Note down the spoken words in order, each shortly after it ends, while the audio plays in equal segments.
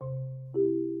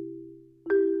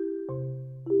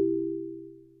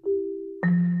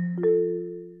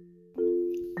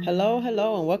Hello,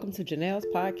 and welcome to Janelle's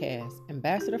podcast,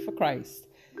 Ambassador for Christ.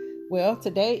 Well,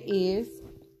 today is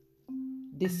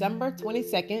December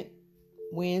 22nd,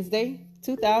 Wednesday,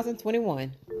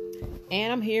 2021,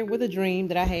 and I'm here with a dream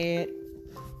that I had.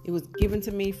 It was given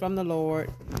to me from the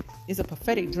Lord. It's a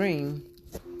prophetic dream,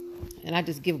 and I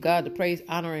just give God the praise,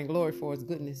 honor, and glory for His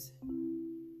goodness.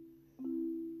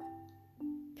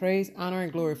 Praise, honor,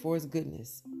 and glory for His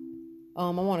goodness. I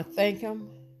want to thank Him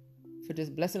for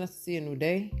just blessing us to see a new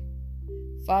day.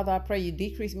 Father, I pray you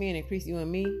decrease me and increase you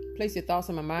in me. Place your thoughts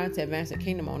in my mind to advance the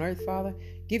kingdom on earth, Father.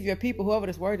 Give your people, whoever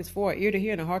this word is for, an ear to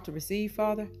hear and a heart to receive,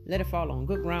 Father. Let it fall on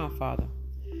good ground, Father.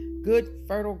 Good,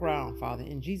 fertile ground, Father,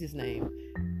 in Jesus' name.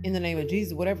 In the name of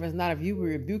Jesus, whatever is not of you, we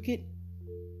rebuke it.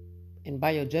 And by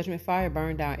your judgment fire,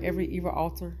 burn down every evil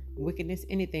altar, wickedness,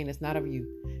 anything that's not of you.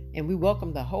 And we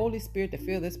welcome the Holy Spirit to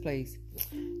fill this place.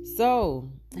 So,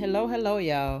 hello,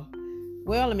 y'all.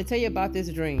 Well, let me tell you about this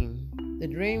dream. The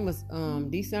dream was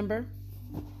December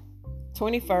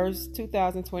 21st,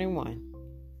 2021.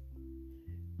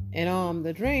 And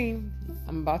the dream,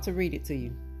 I'm about to read it to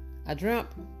you. I dreamt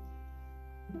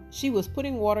she was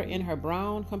putting water in her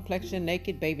brown complexion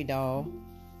naked baby doll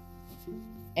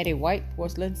at a white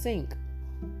porcelain sink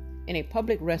in a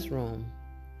public restroom.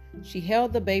 She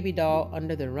held the baby doll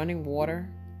under the running water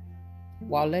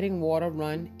while letting water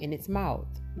run in its mouth,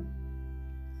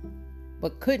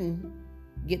 but couldn't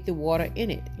get the water in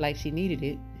it like she needed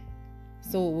it,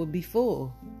 so it would be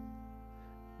full.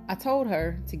 I told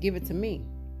her to give it to me.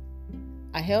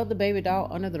 I held the baby doll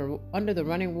under the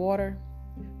running water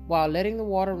while letting the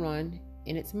water run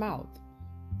in its mouth.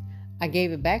 I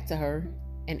gave it back to her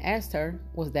and asked her,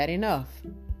 was that enough?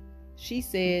 She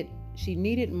said she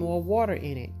needed more water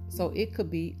in it so it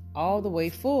could be all the way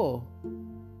full.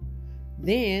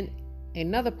 Then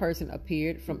another person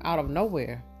appeared from out of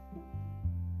nowhere.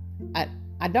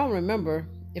 I don't remember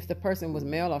if the person was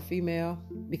male or female,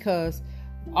 because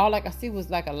all I could see was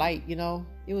like a light,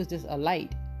 it was just a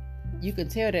light. You could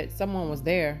tell that someone was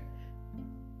there.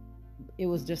 It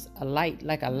was just a light,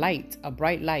 like a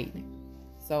bright light.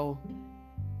 So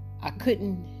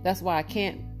that's why I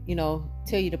can't,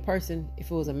 tell you the person,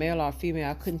 if it was a male or a female.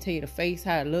 I couldn't tell you the face,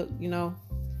 how it looked,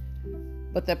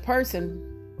 But the person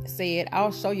said,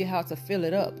 I'll show you how to fill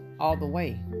it up all the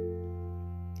way.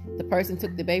 The person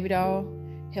took the baby doll,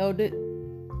 held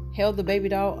the baby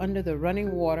doll under the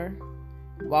running water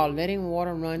while letting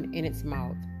water run in its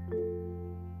mouth.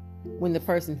 When the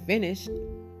person finished,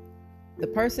 the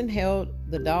person held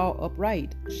the doll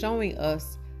upright, showing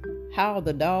us how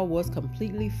the doll was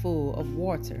completely full of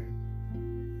water.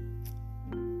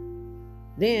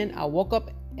 Then I woke up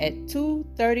at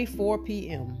 2:34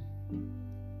 p.m.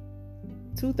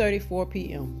 2:34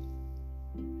 p.m.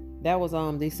 That was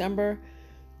December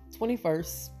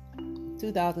 21st,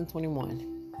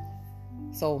 2021.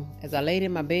 So as I laid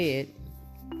in my bed,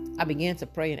 I began to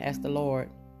pray and ask the Lord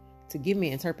to give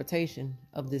me interpretation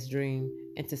of this dream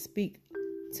and to speak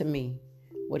to me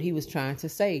what He was trying to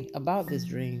say about this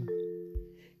dream.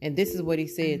 And this is what He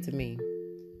said to me.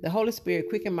 The Holy Spirit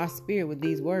quickened my spirit with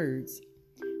these words.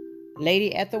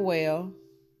 Lady at the well,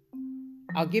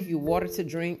 I'll give you water to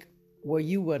drink where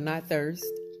you will not thirst.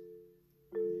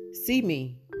 Seek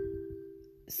me,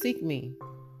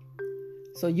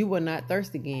 so you will not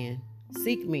thirst again.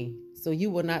 Seek me, so you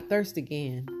will not thirst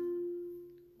again.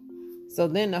 So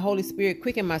then the Holy Spirit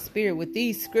quickened my spirit with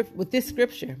this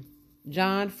scripture,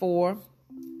 John 4,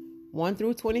 1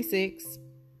 through 26.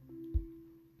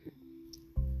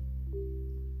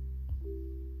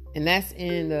 And that's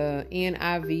in the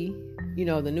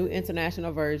NIV, the New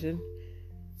International Version.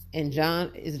 And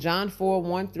John 4,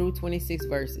 1 through 26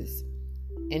 verses.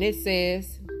 And it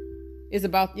says, it's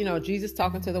about, Jesus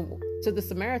talking to the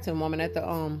Samaritan woman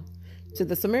to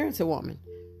the Samaritan woman.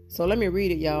 So let me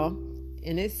read it, y'all.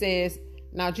 And it says,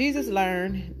 now Jesus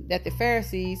learned that the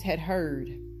Pharisees had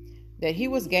heard that he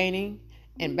was gaining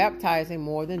and baptizing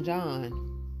more than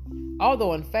John,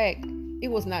 although in fact it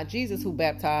was not Jesus who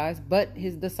baptized, but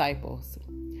his disciples.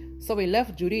 So he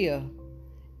left Judea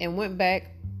and went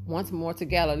back once more to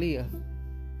Galilee.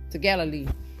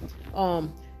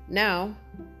 Now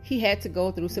he had to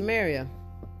go through Samaria.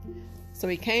 So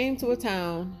he came to a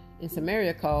town in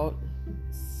Samaria called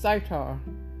Sychar,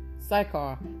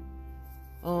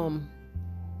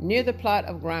 near the plot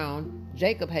of ground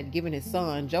Jacob had given his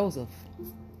son Joseph.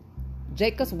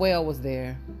 Jacob's well was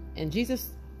there, and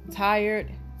Jesus, tired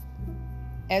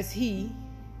as he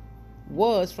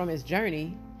was from his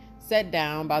journey, sat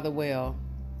down by the well.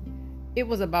 It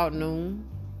was about noon.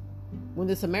 When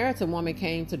the Samaritan woman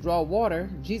came to draw water,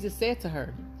 Jesus said to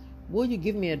her, "Will you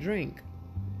give me a drink?"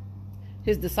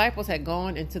 His disciples had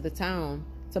gone into the town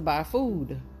to buy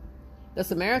food. The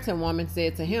Samaritan woman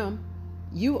said to him,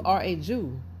 "You are a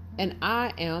Jew, and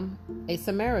I am a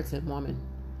Samaritan woman.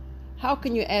 How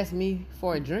can you ask me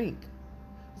for a drink?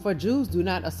 For Jews do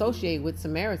not associate with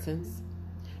Samaritans."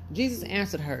 Jesus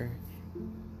answered her,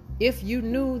 "If you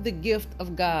knew the gift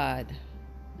of God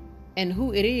and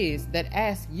who it is that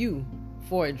asks you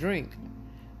for a drink,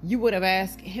 you would have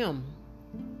asked him,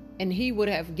 and he would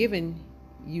have given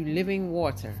you living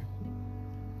water."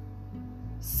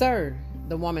 "Sir,"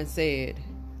 the woman said,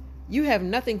 "you have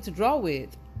nothing to draw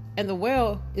with, and the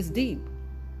well is deep.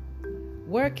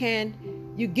 Where can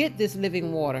you get this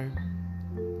living water?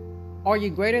 Are you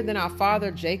greater than our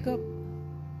father Jacob,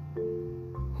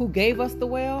 who gave us the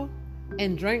well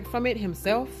and drank from it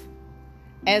himself,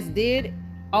 as did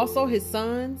also his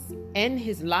sons and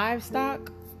his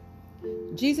livestock?"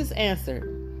 Jesus answered,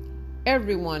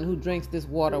 "Everyone who drinks this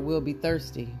water will be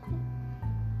thirsty,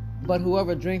 but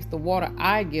whoever drinks the water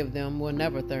I give them will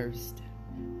never thirst.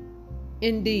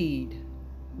 Indeed,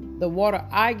 the water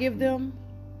I give them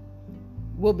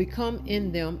will become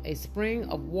in them a spring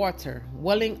of water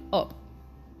welling up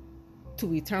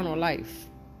to eternal life."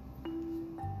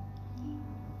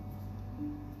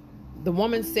 The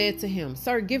woman said to him,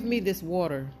 "Sir, give me this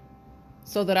water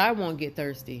so that I won't get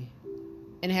thirsty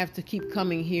and have to keep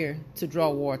coming here to draw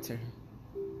water."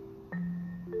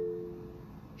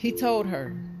 He told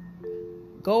her,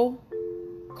 "Go,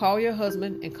 call your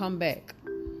husband and come back."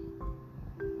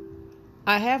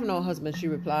 "I have no husband," she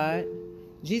replied.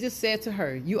 Jesus said to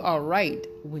her, "You are right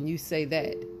when you say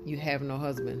that you have no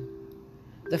husband.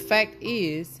 The fact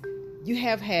is, you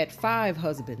have had 5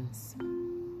 husbands,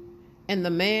 and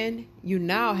the man you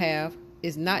now have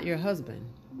is not your husband.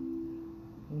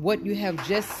 What you have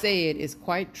just said is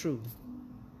quite true."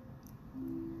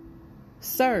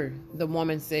 "Sir," the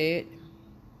woman said,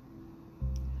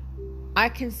 "I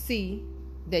can see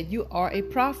that you are a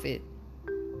prophet.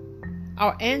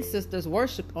 Our ancestors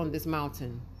worshipped on this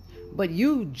mountain, but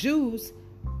you Jews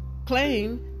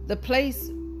claim the place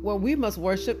where we must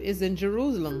worship is in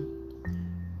Jerusalem."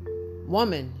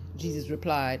 "Woman," Jesus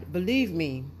replied, "believe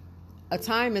me, a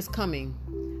time is coming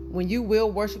when you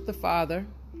will worship the Father,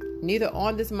 neither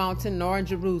on this mountain nor in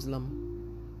Jerusalem.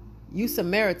 You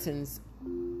Samaritans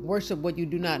worship what you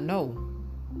do not know.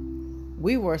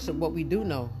 We worship what we do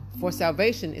know, for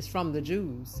salvation is from the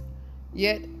Jews.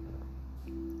 Yet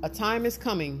a time is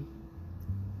coming,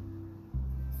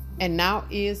 and now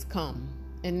has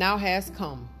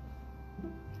come,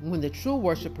 when the true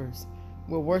worshipers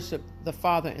will worship the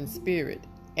Father in spirit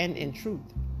and in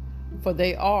truth, for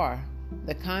they are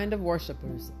the kind of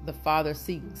worshipers the Father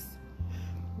seeks.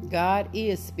 God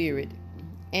is spirit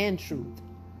and truth.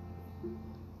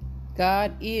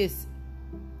 God is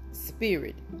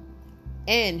spirit,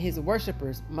 and his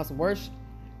worshipers must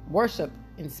worship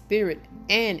in spirit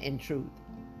and in truth."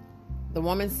 The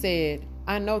woman said,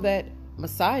 "I know that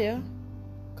Messiah,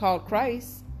 called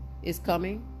Christ, is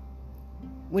coming.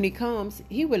 When he comes,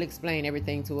 he will explain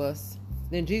everything to us."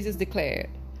 Then Jesus declared,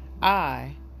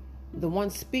 "I, the one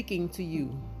speaking to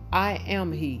you, I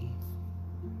am he."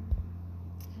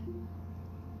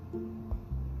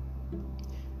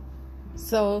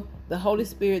 So the Holy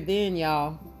Spirit then,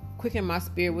 y'all, quickened my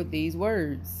spirit with these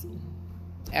words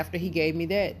after he gave me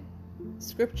that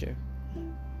scripture.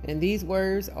 And these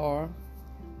words are,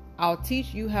 "I'll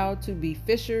teach you how to be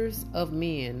fishers of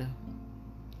men."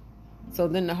 So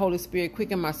then the Holy Spirit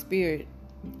quickened my spirit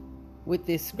with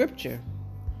this scripture.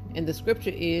 And the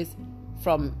scripture is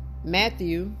from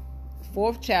Matthew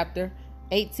 4th chapter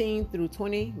 18 through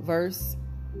 20 verse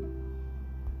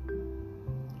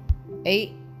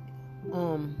 8.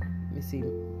 Let me see.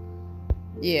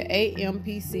 Yeah,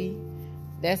 AMPC.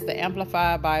 That's the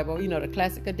Amplified Bible, the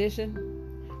classic edition.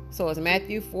 So it's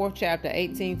Matthew 4th chapter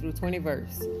 18 through 20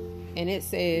 verse. And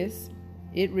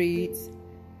it reads,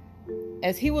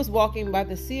 "As he was walking by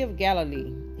the Sea of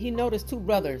Galilee, he noticed 2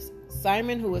 brothers,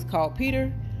 Simon, who is called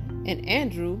Peter, and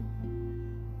Andrew,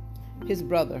 his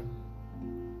brother,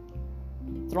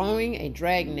 throwing a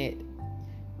dragnet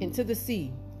into the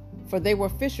sea, for they were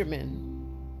fishermen.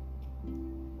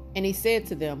 And he said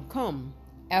to them, 'Come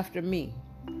after me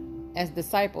as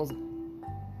disciples,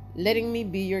 letting me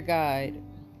be your guide.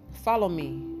 Follow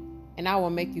me, and I will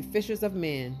make you fishers of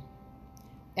men.'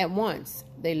 At once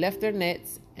they left their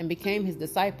nets and became his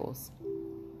disciples.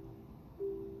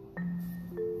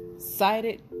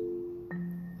 Sided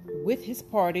with his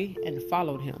party and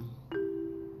followed him."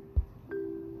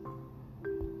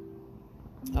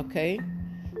 Okay,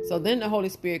 so then the Holy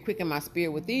Spirit quickened my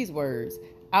spirit with these words,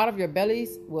 "Out of your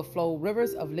bellies will flow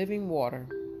rivers of living water."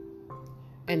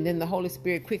 And then the Holy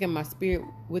Spirit quickened my spirit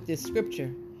with this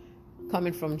scripture,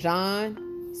 coming from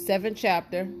John 7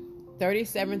 chapter,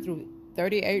 37 through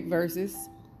 38 verses,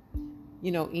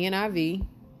 NIV.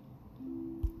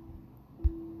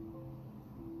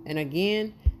 And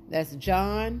again, that's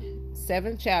John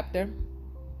 7 chapter,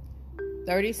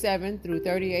 37 through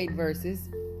 38 verses,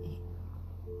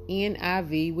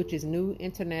 NIV, which is New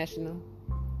International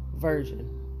Version.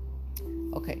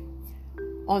 Okay.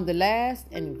 On the last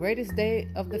and greatest day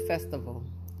of the festival,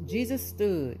 Jesus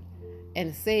stood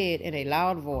and said in a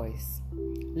loud voice,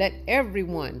 "Let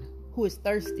everyone who is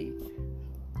thirsty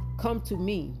come to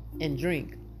me and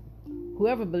drink.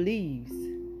 Whoever believes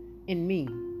in me,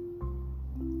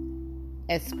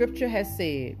 as scripture has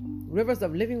said, rivers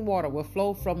of living water will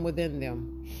flow from within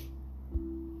them."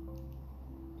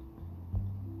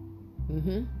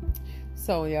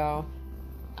 So, y'all,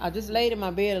 I just laid in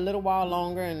my bed a little while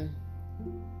longer and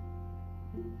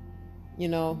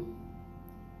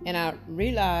I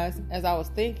realized as I was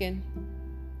thinking,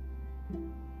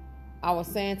 I was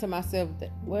saying to myself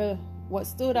that, well, what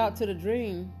stood out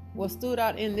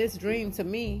in this dream to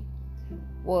me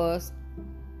was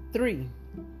three.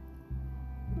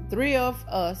 Three of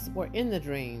us were in the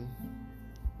dream.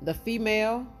 The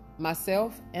female,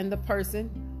 myself, and the person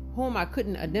whom I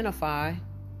couldn't identify,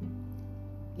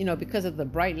 because of the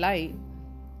bright light.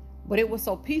 But it was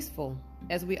so peaceful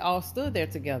as we all stood there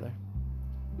together.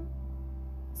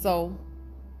 So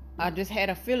I just had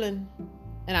a feeling,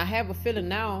 and I have a feeling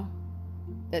now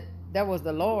that was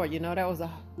the Lord,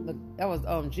 that was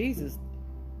Jesus.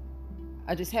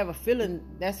 I just have a feeling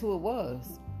that's who it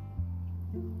was.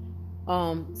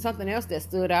 Something else that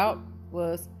stood out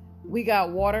was we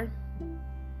got water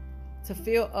to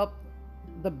fill up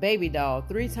the baby doll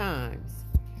 3 times.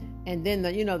 And then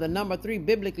the number 3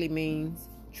 biblically means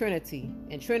Trinity.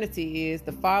 And Trinity is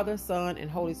the Father, Son, and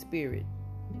Holy Spirit.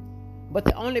 But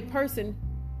the only person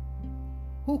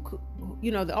the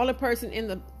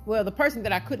person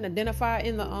that I couldn't identify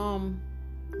in the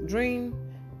dream,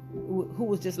 who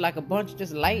was just like a bunch,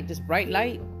 just bright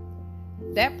light,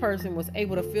 that person was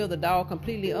able to fill the doll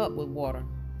completely up with water.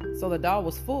 So the doll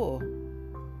was full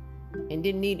and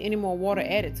didn't need any more water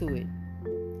added to it.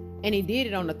 And he did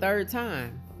it on the 3rd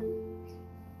time.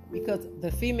 Because the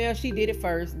female, she did it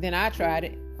first, then I tried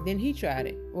it, then he tried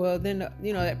it. Well, then,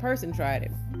 that person tried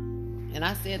it. And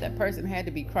I said that person had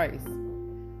to be Christ.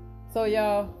 So,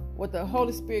 y'all, what the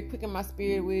Holy Spirit quickened my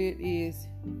spirit with is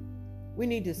we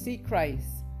need to seek Christ.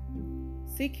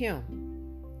 Seek him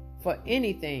for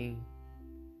anything,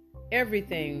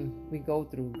 everything we go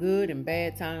through, good and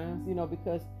bad times,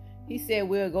 because he said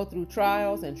we'll go through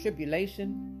trials and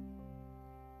tribulation.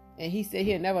 And he said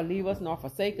he'll never leave us nor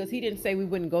forsake us. He didn't say we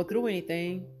wouldn't go through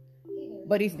anything,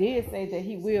 but he did say that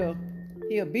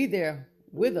he'll be there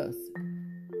with us.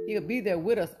 He'll be there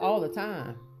with us all the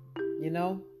time,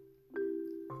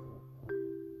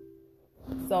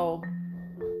 So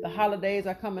the holidays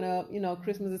are coming up,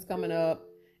 Christmas is coming up.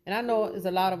 And I know there's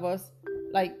a lot of us,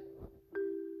 like,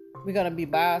 we're going to be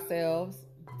by ourselves.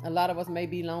 A lot of us may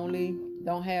be lonely,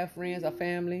 don't have friends or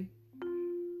family,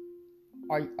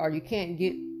 or you can't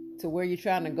get to where you're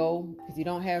trying to go because you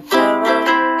don't have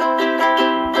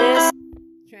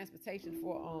transportation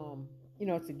for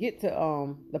to get to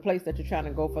the place that you're trying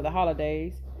to go for the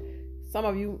holidays. Some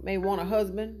of you may want a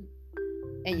husband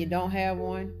and you don't have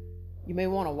one. You may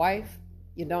want a wife,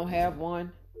 you don't have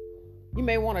one. You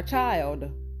may want a child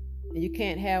and you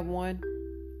can't have one,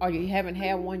 or you haven't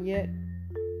had one yet.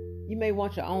 You may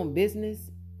want your own business,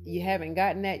 you haven't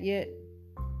gotten that yet.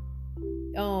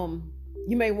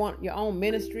 You may want your own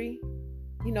ministry,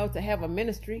 to have a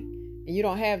ministry, and you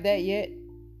don't have that yet.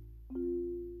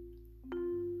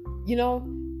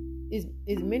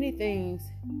 It's many things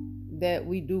that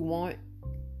we do want,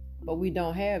 but we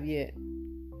don't have yet.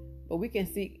 But we can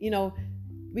seek,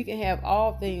 we can have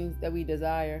all things that we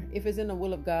desire if it's in the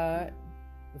will of God.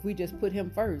 If we just put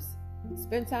him first,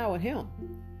 spend time with him,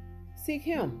 seek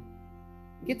him,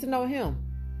 get to know him.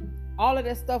 All of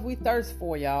that stuff we thirst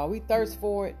for, y'all. We thirst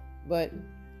for it. But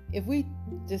if we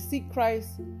just seek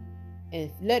Christ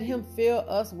and let him fill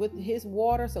us with his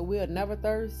water so we'll never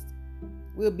thirst,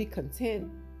 we'll be content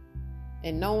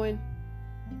and knowing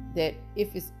that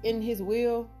if it's in his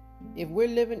will, if we're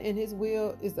living in his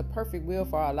will, is the perfect will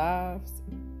for our lives.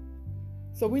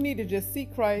 So we need to just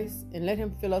seek Christ and let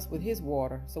him fill us with his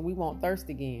water so we won't thirst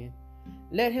again.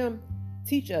 Let him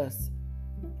teach us,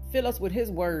 fill us with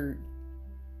his word,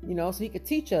 so he could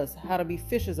teach us how to be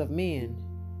fishers of men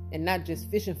and not just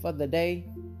fishing for the day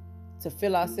to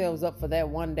fill ourselves up for that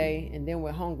one day and then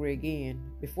we're hungry again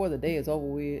before the day is over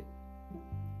with.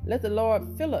 Let the Lord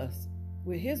fill us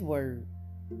with his word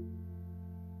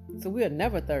so we'll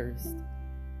never thirst.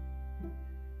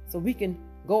 so we can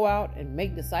go out and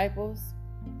make disciples.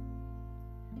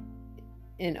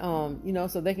 And,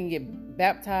 so they can get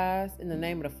baptized in the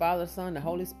name of the Father, Son, the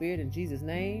Holy Spirit, in Jesus'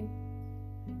 name.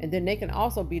 And then they can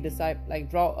also be disciples, like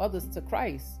draw others to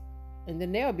Christ. And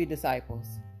then they'll be disciples.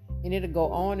 And it'll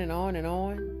go on and on and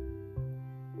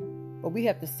on. But we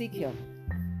have to seek him.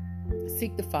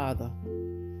 Seek the Father,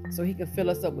 so he can fill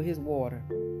us up with his water.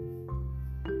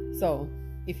 So,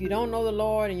 if you don't know the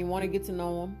Lord and you want to get to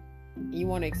know him, and you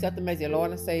want to accept him as your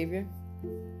Lord and Savior,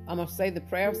 I'm going to say the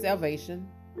prayer of salvation.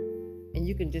 And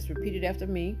you can just repeat it after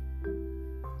me.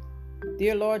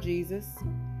 Dear Lord Jesus,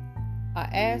 I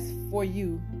ask for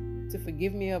you to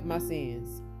forgive me of my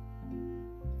sins.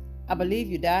 I believe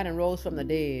you died and rose from the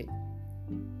dead.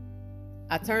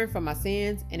 I turn from my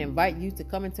sins and invite you to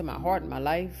come into my heart and my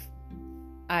life.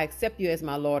 I accept you as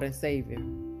my Lord and Savior.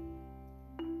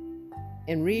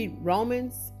 And read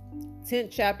Romans 10th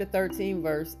chapter 13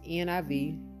 verse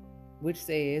NIV, which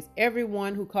says,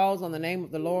 everyone who calls on the name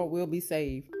of the Lord will be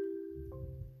saved.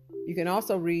 You can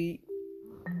also read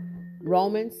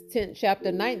Romans 10th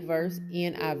chapter 9th verse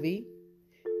NIV.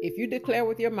 If you declare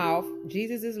with your mouth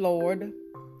Jesus is Lord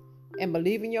and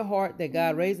believe in your heart that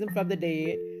God raised him from the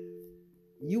dead,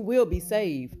 you will be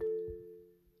saved.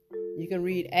 You can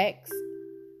read Acts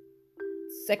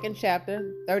 2nd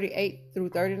chapter 38 through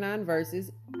 39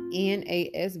 verses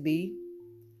NASB.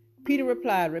 Peter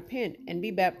replied, repent and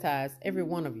be baptized, every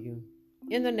one of you,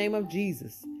 in the name of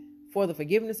Jesus, for the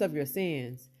forgiveness of your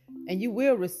sins, and you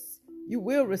will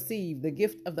receive the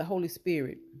gift of the Holy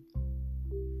Spirit.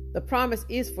 The promise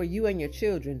is for you and your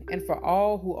children, and for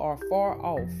all who are far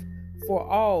off, for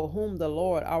all whom the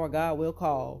Lord our God will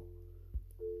call.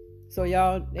 So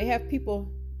y'all, they have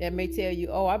people that may tell you,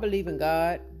 oh, I believe in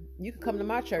God. You can come to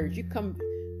my church. You come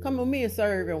with me and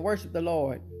serve and worship the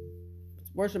Lord.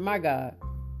 Worship my God.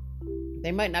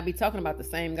 They might not be talking about the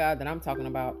same God that I'm talking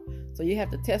about. So you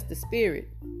have to test the spirit.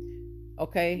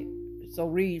 Okay? So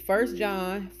read 1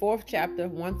 John 4th chapter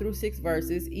 1 through 6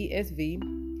 verses ESV,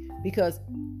 because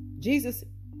Jesus,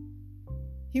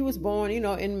 he was born,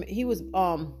 and he was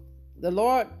the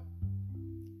Lord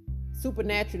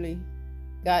supernaturally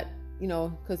got,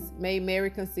 because made Mary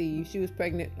conceive. She was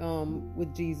pregnant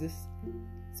with Jesus.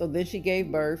 So then she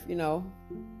gave birth, in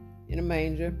a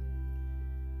manger.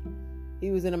 He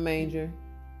was in a manger.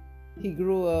 He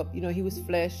grew up, he was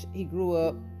flesh. He grew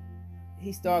up.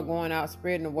 He started going out,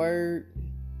 spreading the word,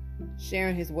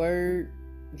 sharing his word,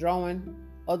 drawing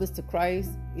others to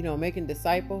Christ, making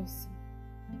disciples.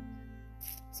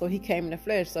 So he came in the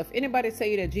flesh. So if anybody tell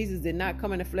you that Jesus did not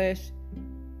come in the flesh,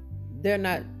 they're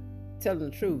not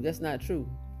telling the truth. That's not true.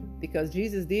 Because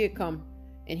Jesus did come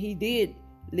and he did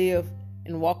live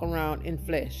and walk around in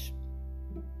flesh.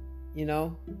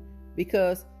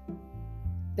 Because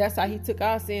that's how he took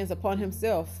our sins upon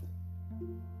himself.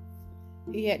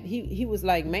 He was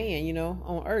like man,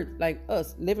 on earth, like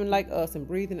us, living like us and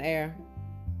breathing air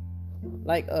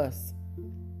like us.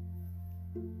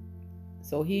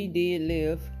 So he did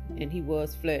live and he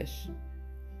was flesh,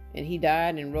 and he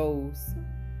died and rose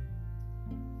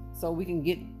so we can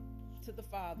get to the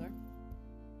Father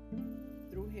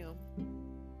through him,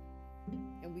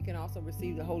 and we can also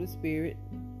receive the Holy Spirit.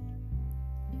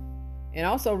 And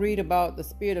also read about the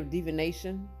spirit of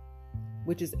divination,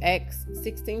 which is Acts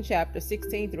 16 chapter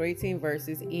 16 through 18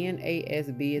 verses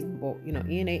NASB is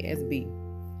NASB,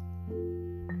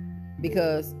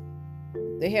 because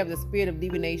they have the spirit of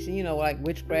divination, like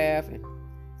witchcraft and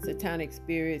satanic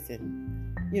spirits,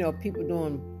 and people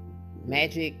doing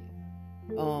magic,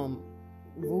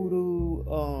 voodoo,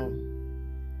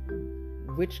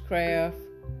 witchcraft,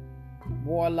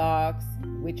 warlocks,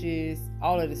 witches,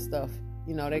 all of this stuff.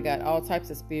 They got all types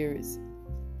of spirits.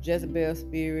 Jezebel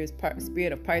spirits,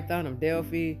 spirit of Python of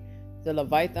Delphi, the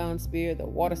Leviathan spirit, the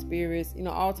water spirits,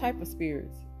 all type of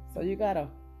spirits. So you gotta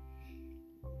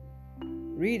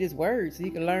read his word so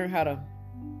you can learn how to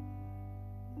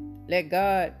let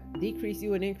God decrease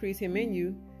you and increase him in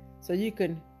you, so you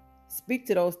can speak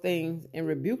to those things and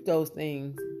rebuke those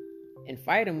things and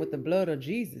fight them with the blood of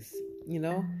Jesus,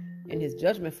 and his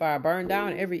judgment fire. Burn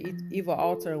down every evil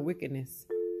altar and wickedness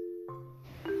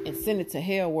and send it to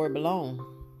hell where it belongs.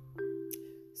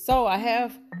 So I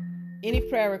have any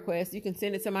prayer requests, you can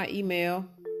send it to my email,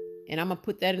 and I'm going to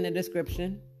put that in the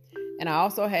description. And I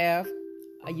also have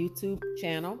a YouTube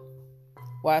channel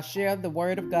where I share the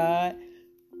word of God.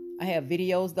 I have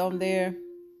videos on there,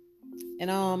 and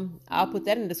I'll put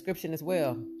that in the description as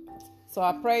well. So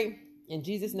I pray in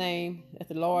Jesus' name that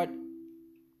the Lord,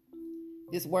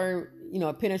 this word,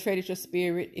 penetrated your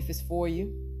spirit. If it's for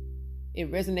you, it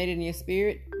resonated in your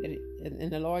spirit,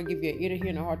 and the Lord give you an ear to hear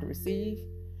and a heart to receive.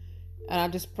 And I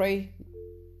just pray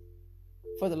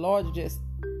for the Lord to just,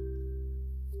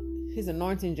 his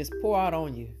anointing just pour out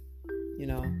on you,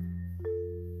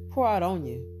 pour out on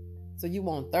you so you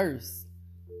won't thirst.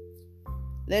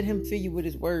 Let him fill you with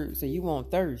his word so you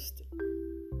won't thirst.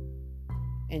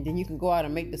 And then you can go out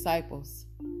and make disciples,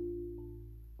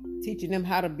 teaching them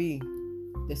how to be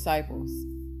disciples,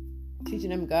 teaching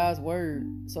them God's word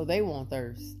so they won't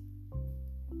thirst.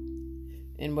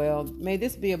 And well, may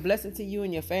this be a blessing to you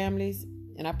and your families.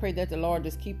 And I pray that the Lord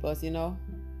just keep us,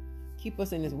 keep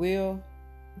us in his will.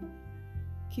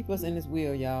 Keep us in his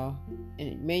will, y'all.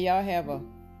 And may y'all have a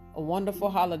wonderful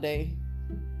holiday.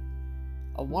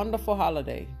 A wonderful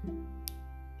holiday.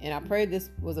 And I pray this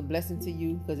was a blessing to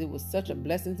you because it was such a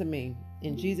blessing to me.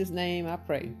 In Jesus' name I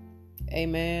pray.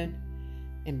 Amen.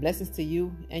 And blessings to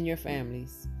you and your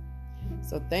families.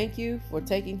 So thank you for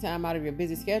taking time out of your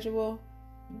busy schedule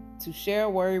to share a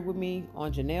word with me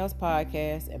on Janelle's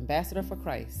podcast, Ambassador for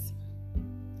Christ.